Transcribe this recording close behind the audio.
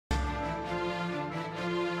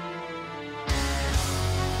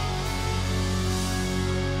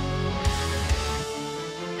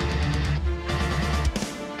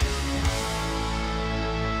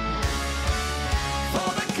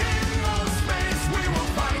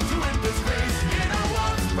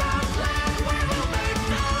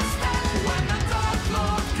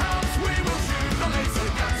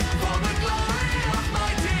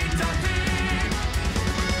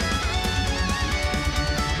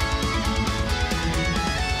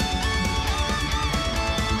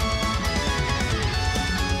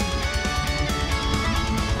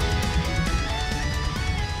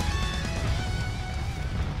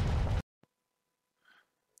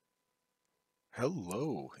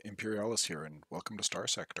Hello, Imperialis here, and welcome to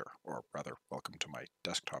Starsector, or rather, welcome to my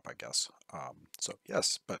desktop, I guess.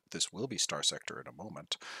 Yes, but this will be Starsector in a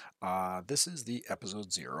moment. This is the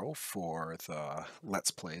episode 0 for the Let's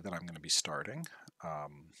Play that I'm going to be starting,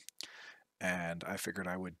 and I figured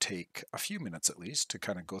I would take a few minutes at least to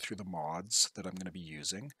kind of go through the mods that I'm going to be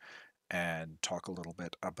using and talk a little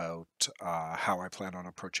bit about how I plan on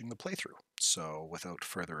approaching the playthrough. So, without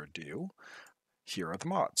further ado, here are the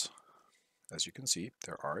mods. As you can see,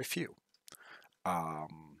 there are a few.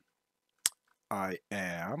 Um, I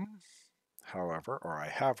am, however, or I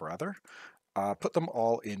have rather, put them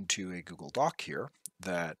all into a Google Doc here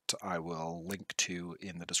that I will link to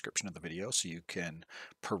in the description of the video so you can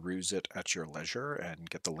peruse it at your leisure and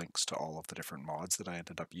get the links to all of the different mods that I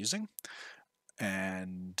ended up using.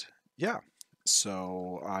 And yeah,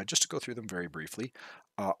 so just to go through them very briefly,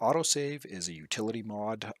 autosave is a utility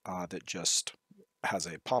mod that just has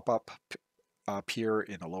a pop-up appear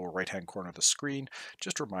in the lower right hand corner of the screen,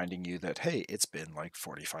 just reminding you that, hey, it's been like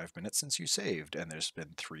 45 minutes since you saved, and there's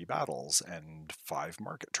been 3 battles and 5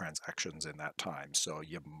 market transactions in that time, so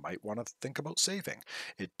you might want to think about saving.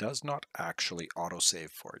 It does not actually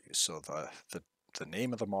autosave for you, so the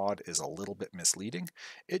name of the mod is a little bit misleading.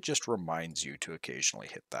 It just reminds you to occasionally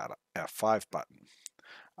hit that F5 button.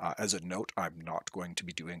 As a note, I'm not going to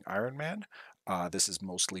be doing Iron Man. This is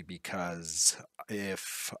mostly because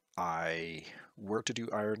if I were to do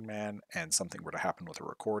Iron Man and something were to happen with a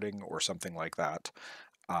recording or something like that,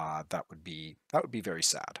 that would be very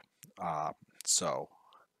sad. Uh, so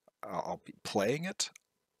I'll be playing it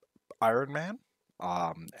Iron Man,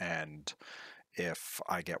 and if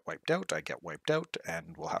I get wiped out, I get wiped out,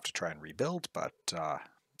 and we'll have to try and rebuild. But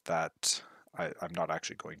that I'm not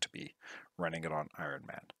actually going to be running it on Iron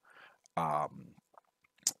Man.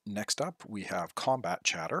 Next up, we have Combat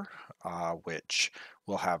Chatter, which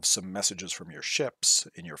will have some messages from your ships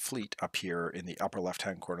in your fleet appear in the upper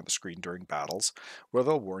left-hand corner of the screen during battles, where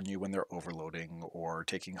they'll warn you when they're overloading or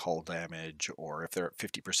taking hull damage, or if they're at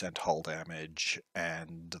 50% hull damage,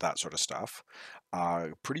 and that sort of stuff.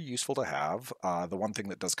 Pretty useful to have. The one thing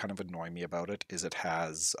that does kind of annoy me about it is it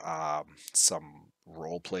has some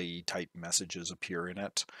roleplay type messages appear in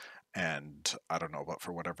it, and I don't know, but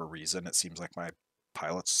for whatever reason, it seems like my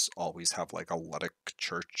pilots always have like a Ludic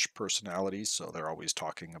church personalities, so they're always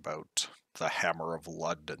talking about the Hammer of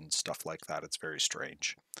Lud and stuff like that. It's very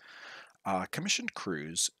strange. Commissioned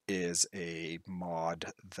Crews is a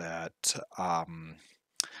mod that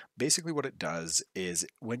basically what it does is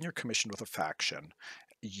when you're commissioned with a faction,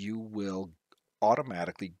 you will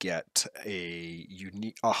automatically get a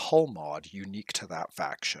hull mod unique to that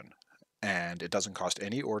faction, and it doesn't cost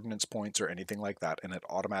any ordnance points or anything like that, and it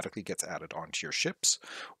automatically gets added onto your ships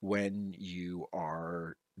when you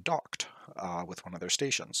are docked with one of their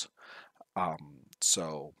stations.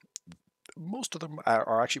 So most of them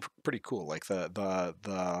are actually pretty cool. Like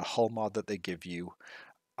the hull mod that they give you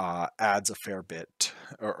adds a fair bit,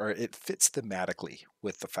 or it fits thematically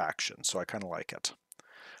with the faction, so I kind of like it.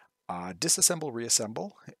 Disassemble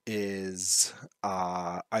Reassemble is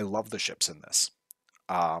I love the ships in this.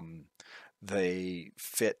 Um, they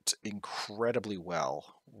fit incredibly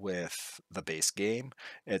well with the base game.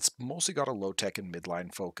 It's mostly got a low-tech and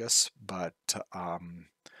midline focus, but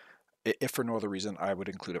if for no other reason, I would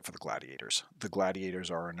include it for the Gladiators. The Gladiators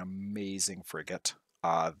are an amazing frigate.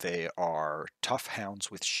 They are tough hounds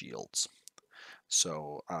with shields.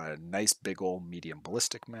 So a nice big old medium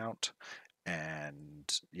ballistic mount,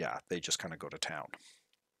 and yeah, they just kind of go to town.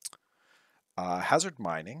 Hazard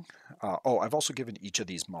mining. I've also given each of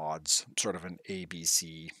these mods sort of an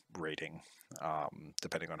ABC rating,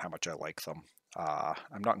 depending on how much I like them.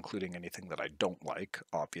 I'm not including anything that I don't like,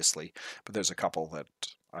 obviously, but there's a couple that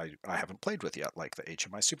I haven't played with yet, like the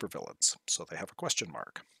HMI supervillains, so they have a question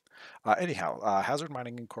mark. Hazard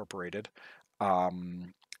Mining Incorporated.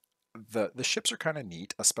 Um, the ships are kind of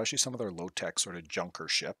neat, especially some of their low-tech sort of junker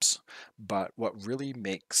ships. But what really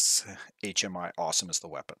makes HMI awesome is the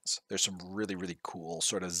weapons. There's some really, really cool,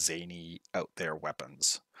 sort of zany, out there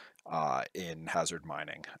weapons in Hazard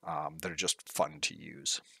Mining that are just fun to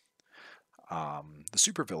use. The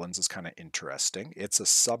Supervillains is kind of interesting. It's a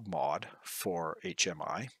sub-mod for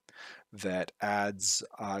HMI that adds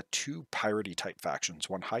 2 piratey type factions,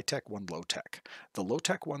 one high tech, one low tech. The low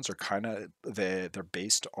tech ones are kind of they're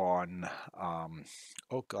based on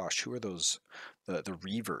oh gosh, who are those? The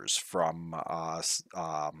Reavers from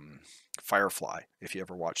Firefly. If you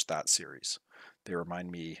ever watched that series, they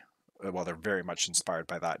remind me well, they're very much inspired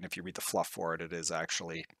by that. And if you read the fluff for it, it is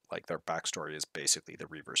actually like their backstory is basically the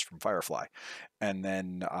Reavers from Firefly. And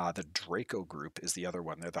then the Draco group is the other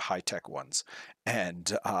one. They're the high tech ones,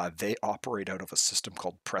 and they operate out of a system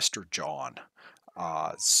called Prester John.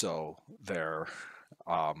 So they're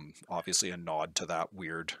obviously a nod to that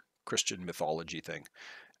weird Christian mythology thing.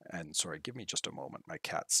 And sorry, give me just a moment. My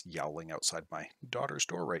cat's yowling outside my daughter's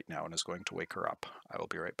door right now and is going to wake her up. I will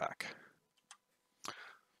be right back.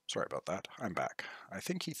 Sorry about that. I'm back. I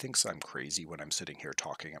think he thinks I'm crazy when I'm sitting here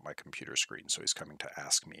talking at my computer screen, so he's coming to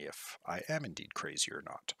ask me if I am indeed crazy or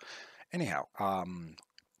not. Anyhow,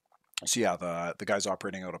 so yeah, the guy's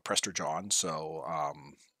operating out of Prester John, so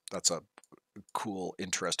that's a cool,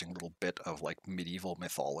 interesting little bit of like medieval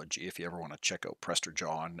mythology. If you ever want to check out Prester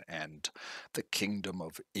John and the Kingdom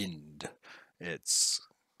of Ind, it's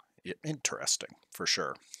interesting for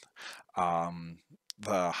sure. Um,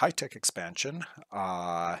 the high-tech expansion,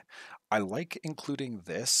 I like including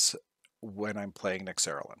this when I'm playing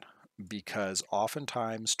Nexerlin, because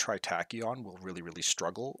oftentimes Tritachyon will really, really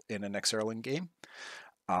struggle in a Nexerlin game.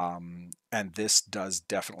 And this does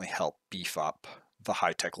definitely help beef up the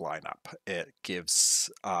high-tech lineup. It gives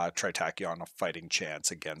Tritachyon a fighting chance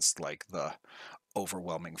against like the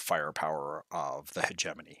overwhelming firepower of the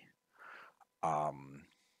hegemony. Um,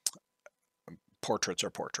 Portraits are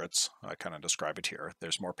portraits. I kind of describe it here.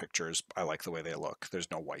 There's more pictures. I like the way they look. There's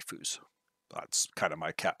no waifus. That's kind of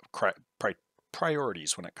my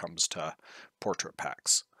priorities when it comes to portrait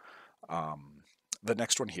packs. Um, the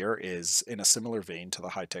next one here is in a similar vein to the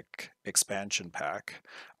high-tech expansion pack,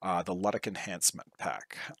 the Ludic Enhancement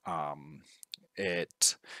pack.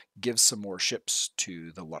 It gives some more ships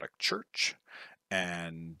to the Ludic Church,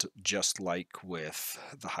 and just like with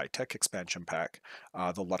the high-tech expansion pack,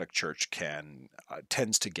 the Ludic Church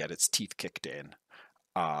tends to get its teeth kicked in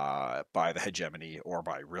by the hegemony or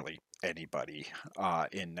by really anybody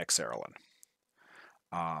in Nexerlin.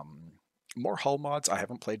 More hull mods. I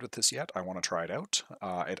haven't played with this yet. I want to try it out.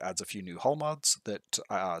 It adds a few new hull mods that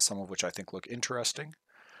some of which I think look interesting.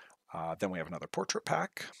 Then we have another portrait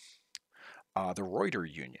pack. The Roider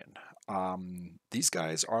Union. These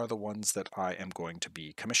guys are the ones that I am going to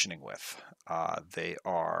be commissioning with. They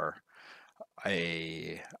are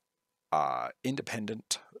a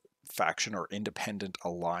independent faction or independent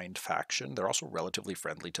aligned faction. They're also relatively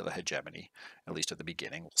friendly to the hegemony, at least at the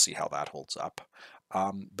beginning. We'll see how that holds up.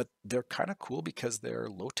 But they're kind of cool because they're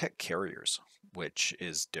low-tech carriers, which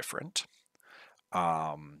is different.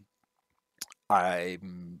 I'm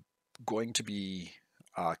going to be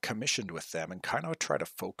commissioned with them and kind of try to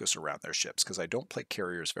focus around their ships because I don't play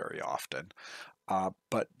carriers very often.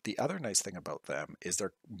 But the other nice thing about them is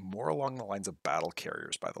they're more along the lines of battle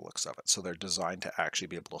carriers by the looks of it. So they're designed to actually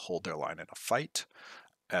be able to hold their line in a fight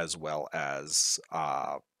as well as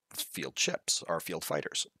field ships or field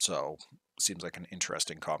fighters. So seems like an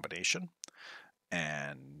interesting combination.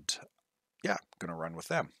 And yeah, going to run with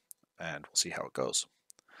them and we'll see how it goes.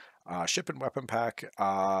 Ship and weapon pack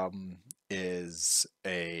is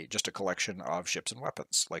just a collection of ships and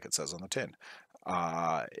weapons, like it says on the tin.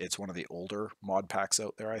 It's one of the older mod packs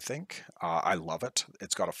out there, I think. I love it.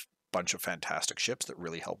 It's got a bunch of fantastic ships that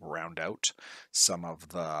really help round out some of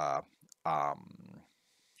the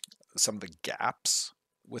gaps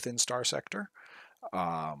within Starsector.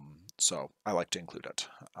 So I like to include it.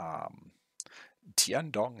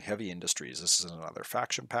 Tiandong Heavy Industries. This is another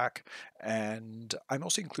faction pack, and I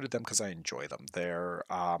mostly included them because I enjoy them.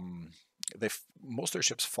 Most of their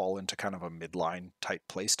ships fall into kind of a midline type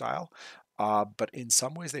play style, but in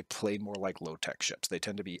some ways they play more like low-tech ships. They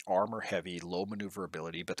tend to be armor heavy, low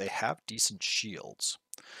maneuverability, but they have decent shields.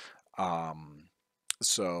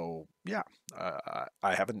 So yeah,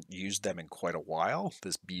 I haven't used them in quite a while.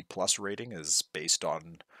 This B plus rating is based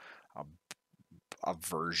on a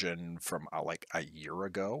version from like a year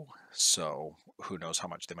ago, so who knows how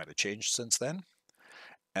much they might have changed since then.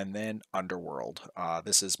 And then Underworld.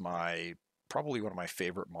 This is probably one of my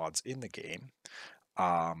favorite mods in the game.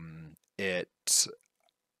 It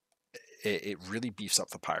really beefs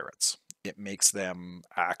up the pirates. It makes them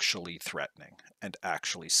actually threatening and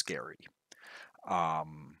actually scary.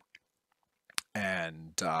 And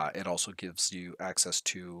it also gives you access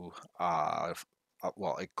to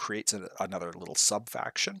it creates another little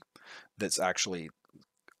sub-faction that's actually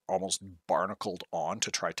almost barnacled on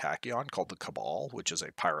to Tritachyon called the Cabal, which is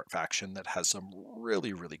a pirate faction that has some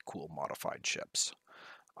really, really cool modified ships.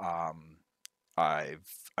 I've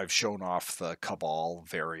shown off the Cabal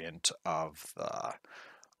variant of the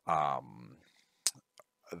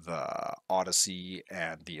Odyssey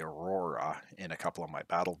and the Aurora in a couple of my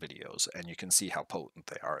battle videos, and you can see how potent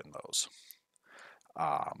they are in those.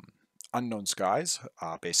 Unknown Skies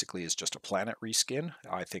basically is just a planet reskin.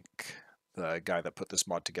 I think the guy that put this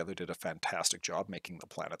mod together did a fantastic job making the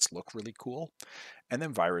planets look really cool. And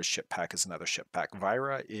then Vira's ship pack is another ship pack.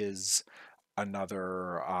 Vira is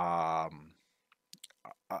another uh,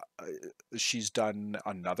 she's done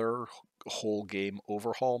another whole game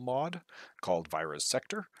overhaul mod called Vira's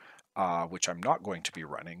Sector, which I'm not going to be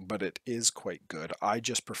running, but it is quite good. I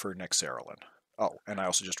just prefer Nexerolin. Oh, and I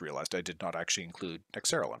also just realized I did not actually include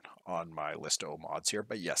Nexerolin on my list of mods here,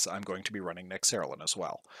 but yes, I'm going to be running Nexerolin as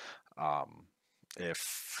well.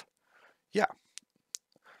 If, yeah.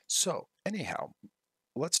 So, anyhow,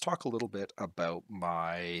 let's talk a little bit about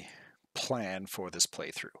my plan for this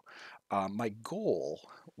playthrough. My goal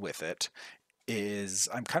with it is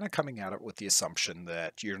I'm kind of coming at it with the assumption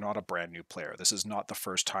that you're not a brand new player. This is not the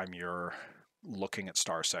first time you're looking at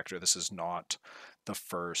Starsector. This is not the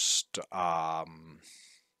first,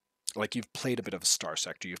 like you've played a bit of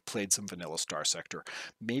Starsector, you've played some vanilla Starsector.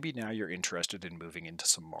 Maybe now you're interested in moving into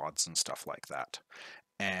some mods and stuff like that.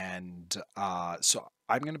 And so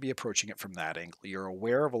I'm going to be approaching it from that angle. You're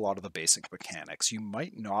aware of a lot of the basic mechanics. You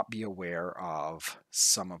might not be aware of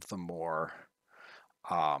some of the more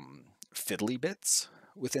fiddly bits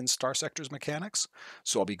within Starsector's mechanics,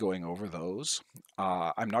 so I'll be going over those.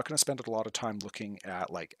 I'm not going to spend a lot of time looking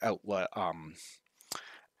at like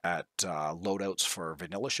loadouts for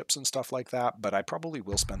vanilla ships and stuff like that, but I probably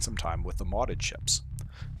will spend some time with the modded ships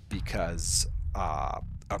because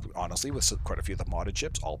honestly, with quite a few of the modded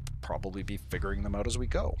ships, I'll probably be figuring them out as we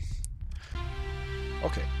go.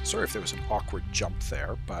 Okay, sorry if there was an awkward jump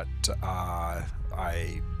there, but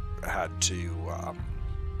I had to,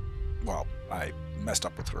 well, I messed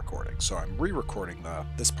up with the recording, so I'm re-recording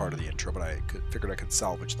this part of the intro, but I figured I could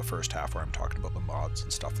salvage the first half where I'm talking about the mods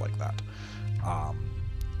and stuff like that.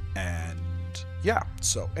 And yeah,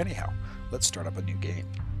 so anyhow, let's start up a new game.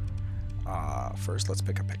 First, let's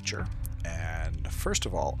pick a picture. And first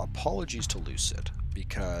of all, apologies to Lucid,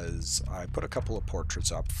 because I put a couple of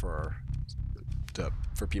portraits up for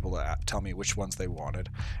people to tell me which ones they wanted,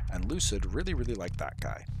 and Lucid really liked that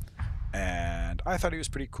guy. And I thought he was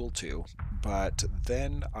pretty cool too, but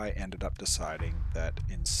then I ended up deciding that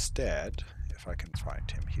instead, if I can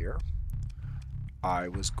find him here, I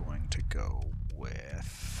was going to go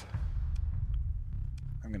with...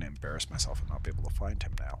 I'm going to embarrass myself and not be able to find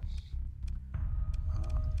him now.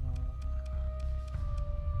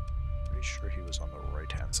 Pretty sure he was on the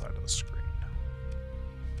right-hand side of the screen.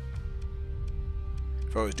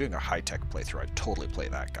 If I was doing a high-tech playthrough, I'd totally play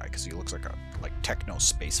that guy because he looks like a techno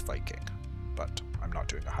space Viking. But I'm not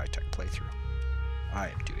doing a high-tech playthrough. I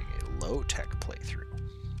am doing a low-tech playthrough.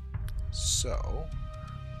 So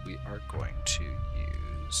we are going to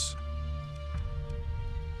use,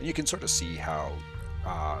 and you can sort of see how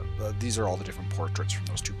these are all the different portraits from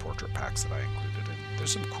those two portrait packs that I included, and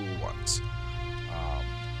there's some cool ones.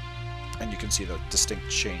 And you can see the distinct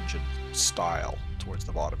change in style towards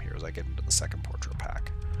the bottom here as I get into the second portrait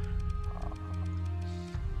pack.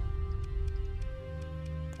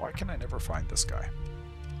 Why can I never find this guy?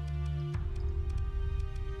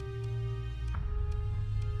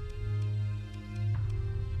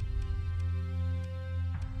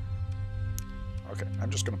 Okay,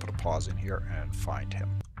 I'm just going to put a pause in here and find him.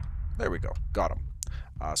 There we go, got him.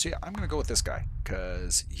 So yeah, I'm going to go with this guy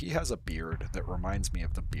because he has a beard that reminds me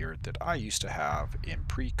of the beard that I used to have in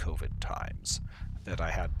pre-COVID times that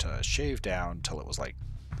I had to shave down till it was like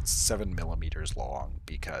 7 millimeters long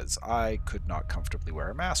because I could not comfortably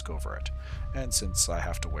wear a mask over it. And since I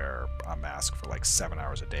have to wear a mask for like 7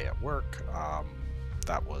 hours a day at work,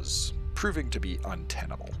 that was proving to be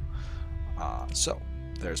untenable. So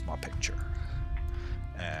there's my picture.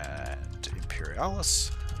 And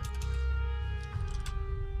Imperialis.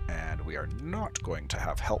 And we are not going to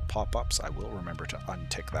have help pop-ups. I will remember to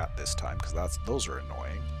untick that this time because those are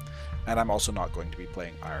annoying. And I'm also not going to be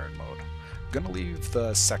playing Iron Mode. I'm going to leave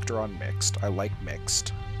the sector on mixed. I like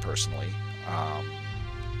mixed, personally.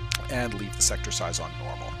 And leave the sector size on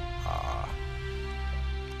normal.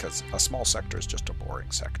 Because a small sector is just a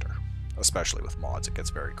boring sector. Especially with mods, it gets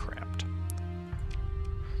very cramped.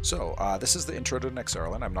 So, this is the intro to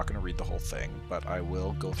Nexerolin. I'm not going to read the whole thing, but I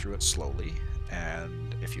will go through it slowly.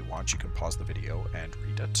 And if you want, you can pause the video and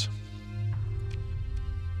read it.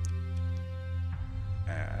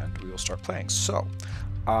 And we will start playing. So,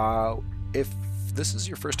 if this is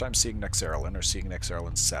your first time seeing Nexerolin or seeing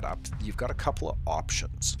Nexerolin's setup, you've got a couple of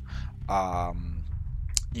options.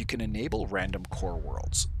 you can enable random core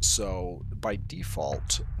worlds. So by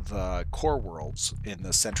default, the core worlds in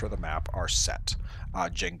the center of the map are set.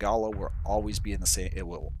 Jengala will always be in the same. It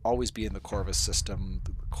will always be in the Corvus system.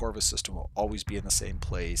 The Corvus system will always be in the same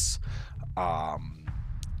place,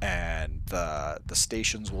 and the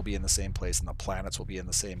stations will be in the same place, and the planets will be in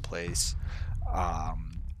the same place.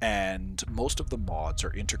 And most of the mods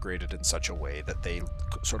are integrated in such a way that they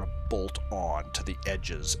sort of bolt on to the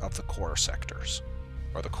edges of the core sectors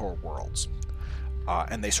or the core worlds,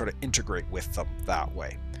 and they sort of integrate with them that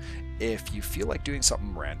way. If you feel like doing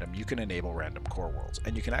something random, you can enable random core worlds,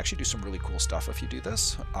 and you can actually do some really cool stuff if you do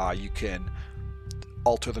this. You can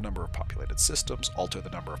alter the number of populated systems, alter the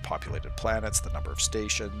number of populated planets, the number of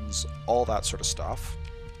stations, all that sort of stuff.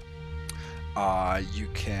 You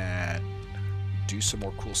can do some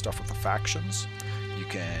more cool stuff with the factions. You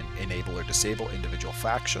can enable or disable individual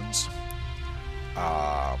factions.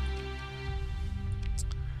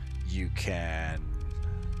 You can,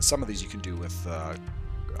 some of these you can do with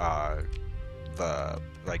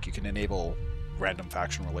like you can enable random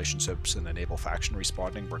faction relationships and enable faction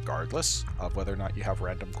respawning regardless of whether or not you have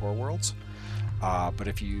random core worlds. But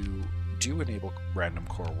if you do enable random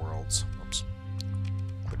core worlds, oops,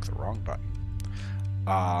 click the wrong button.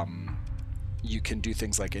 You can do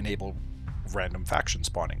things like enable random faction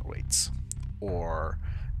spawning rates or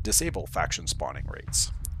disable faction spawning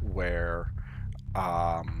rates, where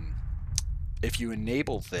if you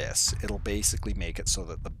enable this, it'll basically make it so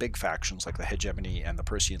that the big factions like the Hegemony and the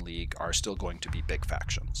Persian League are still going to be big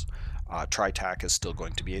factions. Tritac is still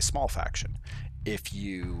going to be a small faction. If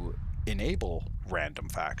you enable random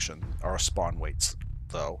faction or spawn weights,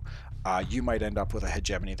 though, you might end up with a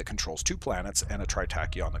Hegemony that controls 2 planets and a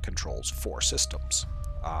Tritachyon that controls 4 systems.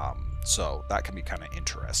 So that can be kind of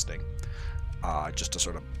interesting, just to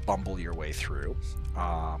sort of bumble your way through.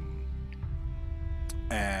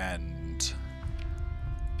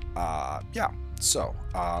 Yeah, so,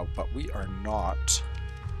 but we are not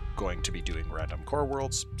going to be doing random core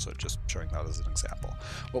worlds, so just showing that as an example.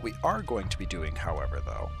 What we are going to be doing, however,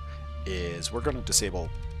 though, is we're going to disable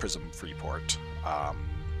Prism Freeport.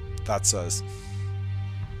 That's a...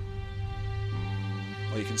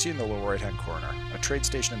 Well, you can see in the lower right-hand corner, a trade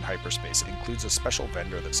station in hyperspace. It includes a special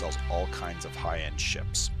vendor that sells all kinds of high-end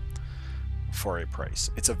ships for a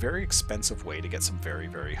price. It's a very expensive way to get some very,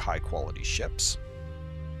 very high-quality ships.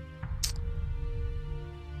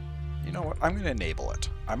 You know what? I'm going to enable it.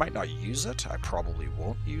 I might not use it. I probably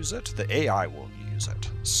won't use it. The AI won't use it.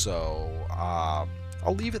 So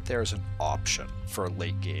I'll leave it there as an option for a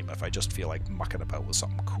late game if I just feel like mucking about with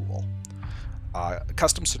something cool.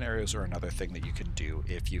 Custom scenarios are another thing that you can do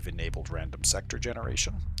if you've enabled random sector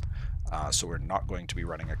generation. So we're not going to be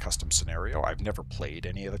running a custom scenario. I've never played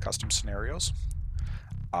any of the custom scenarios.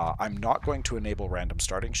 I'm not going to enable random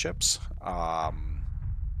starting ships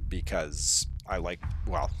because I like,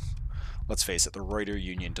 well, let's face it, the Roider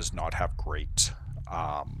Union does not have great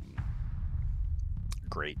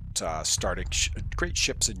great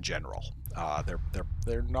ships in general.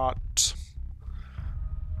 They're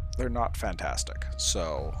not fantastic.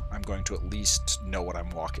 So I'm going to at least know what I'm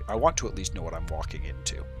walking. I want to at least know what I'm walking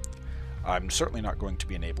into. I'm certainly not going to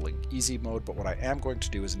be enabling easy mode, but what I am going to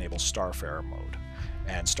do is enable Starfarer mode.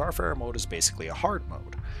 And Starfarer mode is basically a hard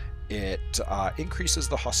mode. It increases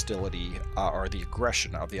the hostility or the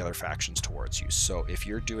aggression of the other factions towards you. So if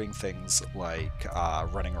you're doing things like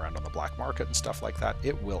running around on the black market and stuff like that,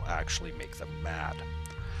 it will actually make them mad.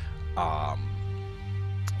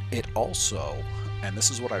 It also, and this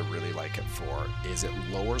is what I really like it for, is it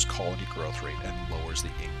lowers colony growth rate and lowers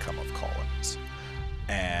the income of colonies.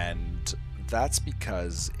 And that's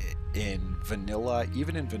because in vanilla,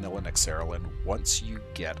 even in vanilla Nexerlin, once you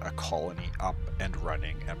get a colony up and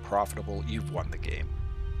running and profitable, you've won the game.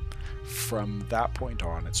 From that point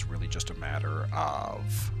on, it's really just a matter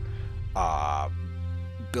of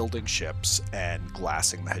building ships and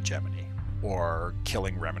glassing the hegemony, or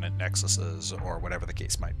killing remnant nexuses, or whatever the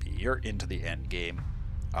case might be. You're into the end game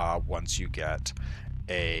once you get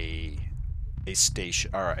a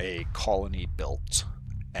station or a colony built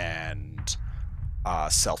and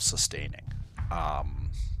self-sustaining.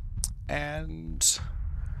 And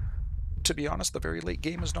to be honest, the very late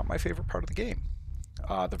game is not my favorite part of the game.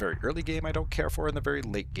 The very early game I don't care for, and the very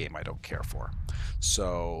late game I don't care for.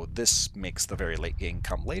 So this makes the very late game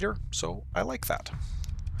come later, so I like that.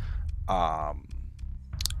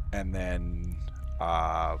 And then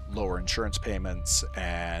lower insurance payments,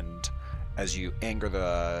 and as you anger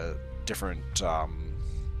the different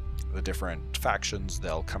factions,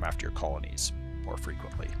 they'll come after your colonies more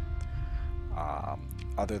frequently.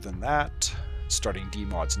 Other than that, starting D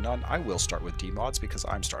mods none, I will start with D mods because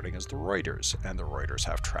I'm starting as the Roiders, and the Roiders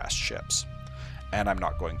have trash ships. And I'm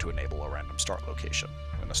not going to enable a random start location.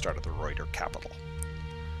 I'm going to start at the Roider capital.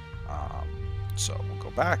 So we'll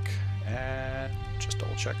go back and just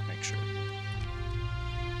double check, make sure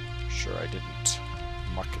I didn't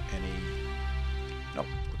muck any. Nope,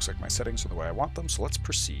 looks like my settings are the way I want them, so let's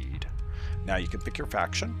proceed. Now you can pick your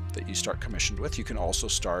faction that you start commissioned with. You can also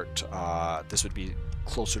start, this would be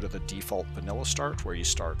closer to the default vanilla start, where you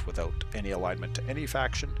start without any alignment to any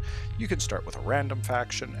faction. You can start with a random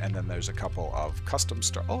faction, and then there's a couple of custom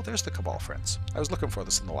start. Oh, there's the Cabal friends. I was looking for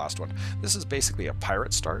this in the last one. This is basically a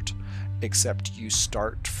pirate start, except you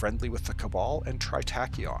start friendly with the Cabal and try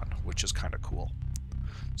Tachyon, which is kind of cool.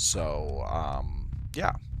 So,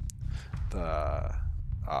 yeah,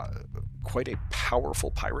 quite a powerful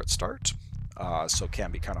pirate start, so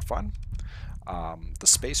can be kind of fun. The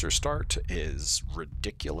spacer start is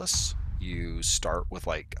ridiculous. You start with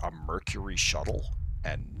like a Mercury shuttle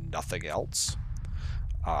and nothing else.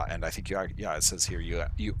 And I think yeah, it says here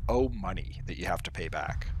you owe money that you have to pay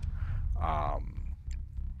back.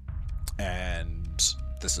 And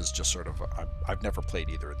this is just sort of I've never played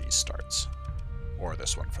either of these starts, or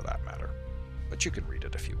this one for that matter, but you can read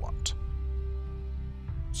it if you want.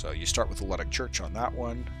 So you start with the Ludic Church on that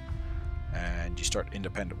one, and you start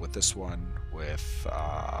independent with this one with,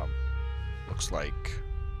 looks like,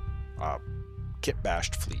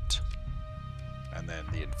 kit-bashed fleet. And then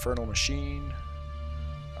the Infernal Machine,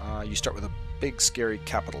 you start with a big, scary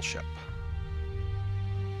capital ship.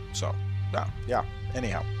 So, yeah,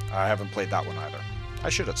 anyhow, I haven't played that one either. I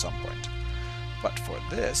should at some point. But for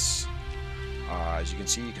this, as you can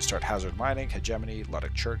see, you can start Hazard Mining, Hegemony,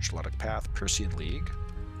 Ludic Church, Ludic Path, Persean League,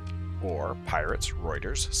 or Pirates,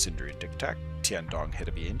 Roiders, Sindri and Dictac, Tiandong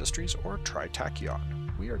Hitabi Industries, or try Tachyon.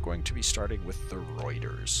 We are going to be starting with the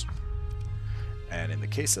Roiders. And in the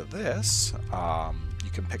case of this, you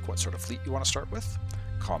can pick what sort of fleet you want to start with.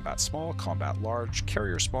 Combat Small, Combat Large,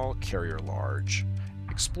 Carrier Small, Carrier Large,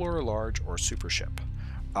 Explorer Large, or Super Ship.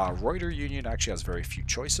 Roider Union actually has very few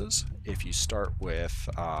choices. If you start with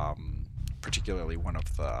particularly one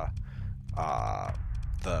of the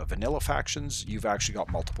vanilla factions, you've actually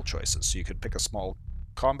got multiple choices. So you could pick a small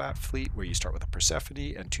combat fleet where you start with a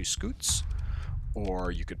Persephone and 2 Scoots,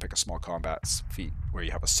 or you could pick a small combat fleet where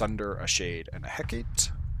you have a Sunder, a Shade, and a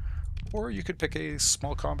Hecate, or you could pick a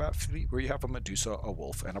small combat fleet where you have a Medusa, a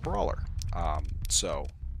Wolf, and a Brawler.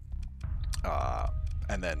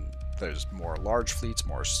 And then there's more large fleets,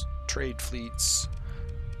 more trade fleets,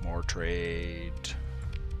 more trade,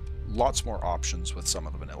 lots more options with some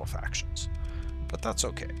of the vanilla factions. But that's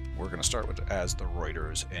okay. We're going to start with as the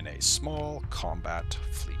Roiders in a small combat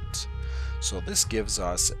fleet. So this gives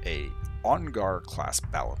us a Ongar class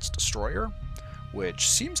balanced destroyer, which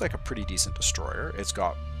seems like a pretty decent destroyer. It's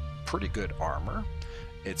got pretty good armor.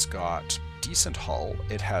 It's got decent hull.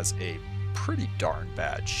 It has a pretty darn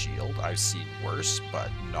bad shield. I've seen worse, but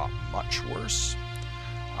not much worse.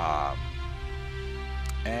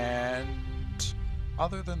 And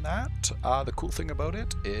other than that, the cool thing about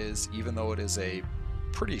it is, even though it is a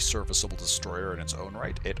pretty serviceable destroyer in its own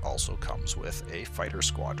right, it also comes with a fighter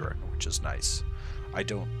squadron, which is nice. I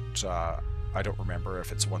don't remember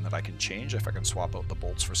if it's one that I can change, if I can swap out the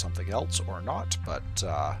bolts for something else or not, but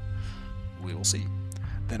we will see.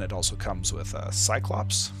 Then it also comes with a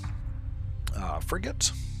Cyclops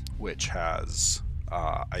frigate, which has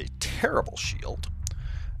a terrible shield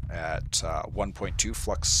at 1.2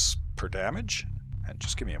 flux per damage. And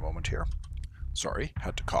just give me a moment here. Sorry,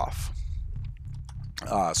 had to cough.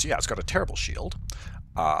 So yeah, it's got a terrible shield,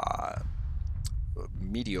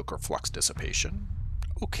 mediocre flux dissipation,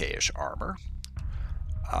 okayish armor,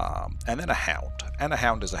 and then a Hound. And a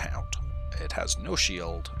Hound is a Hound. It has no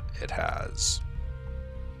shield. It has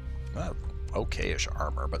okayish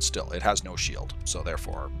armor, but still, it has no shield. So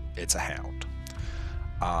therefore, it's a Hound.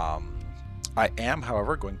 I am,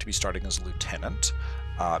 however, going to be starting as a Lieutenant.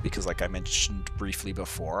 Because like I mentioned briefly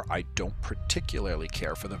before, I don't particularly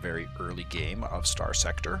care for the very early game of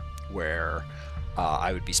Starsector, where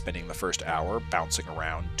I would be spending the first hour bouncing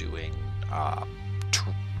around doing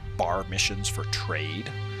bar missions for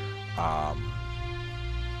trade. I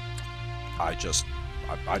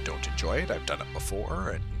don't enjoy it. I've done it before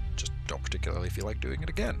and just don't particularly feel like doing it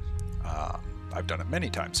again. I've done it many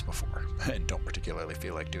times before and don't particularly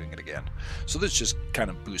feel like doing it again. So this just kind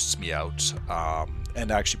of boosts me out and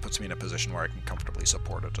actually puts me in a position where I can comfortably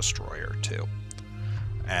support a destroyer too.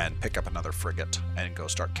 And pick up another frigate and go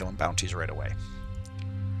start killing bounties right away.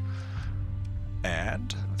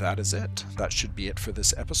 And that is it. That should be it for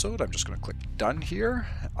this episode. I'm just going to click done here.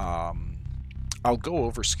 I'll go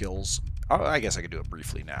over skills Oh, I guess I could do it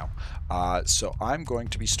briefly now. So I'm going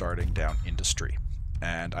to be starting down industry.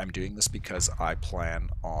 And I'm doing this because I plan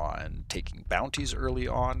on taking bounties early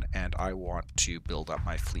on, and I want to build up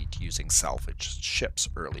my fleet using salvaged ships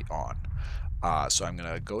early on. So I'm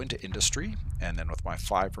going to go into industry, and then with my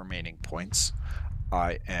 5 remaining points,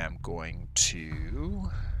 I am going to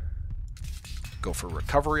go for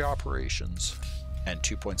recovery operations and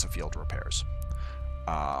 2 points of field repairs.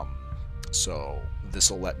 So this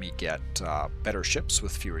will let me get better ships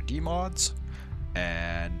with fewer demods,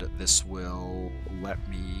 and this will let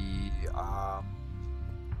me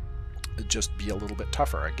just be a little bit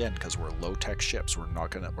tougher again, because we're low-tech ships. We're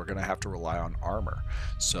gonna have to rely on armor,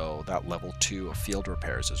 so that level 2 of field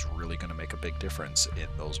repairs is really going to make a big difference in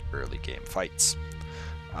those early game fights.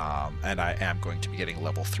 And I am going to be getting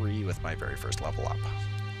level 3 with my very first level up.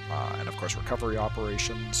 And of course, recovery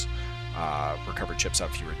operations. Recovered chips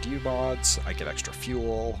have fewer demods. I get extra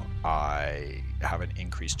fuel. I have an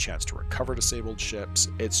increased chance to recover disabled ships.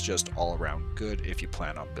 It's just all around good if you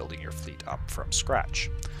plan on building your fleet up from scratch.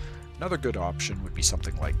 Another good option would be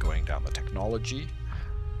something like going down the technology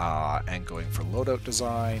and going for loadout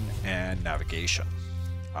design and navigation.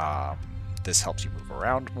 This helps you move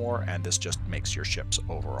around more, and this just makes your ships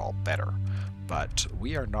overall better. But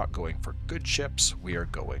we are not going for good ships, we are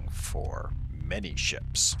going for many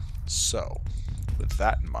ships. So, with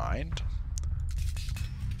that in mind,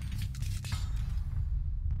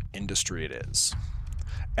 industry it is.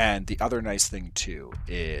 And the other nice thing too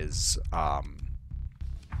is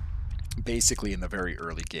basically in the very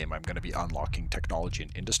early game I'm going to be unlocking technology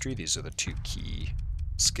and industry. These are the 2 key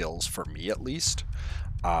skills for me at least.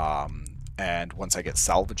 And once I get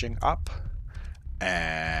salvaging up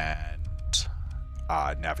and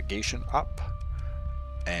navigation up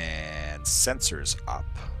and sensors up,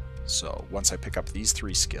 so once I pick up these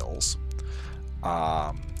 3 skills,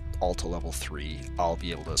 all to level 3, I'll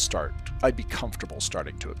be able to I'd be comfortable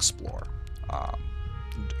starting to explore,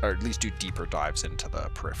 or at least do deeper dives into the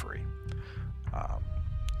periphery.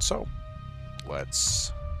 So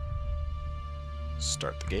let's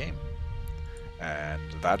start the game. And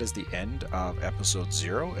that is the end of episode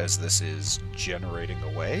 0, as this is generating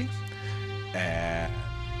away. And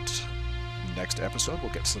next episode,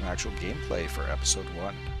 we'll get some actual gameplay for episode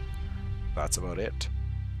 1. That's about it.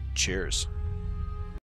 Cheers.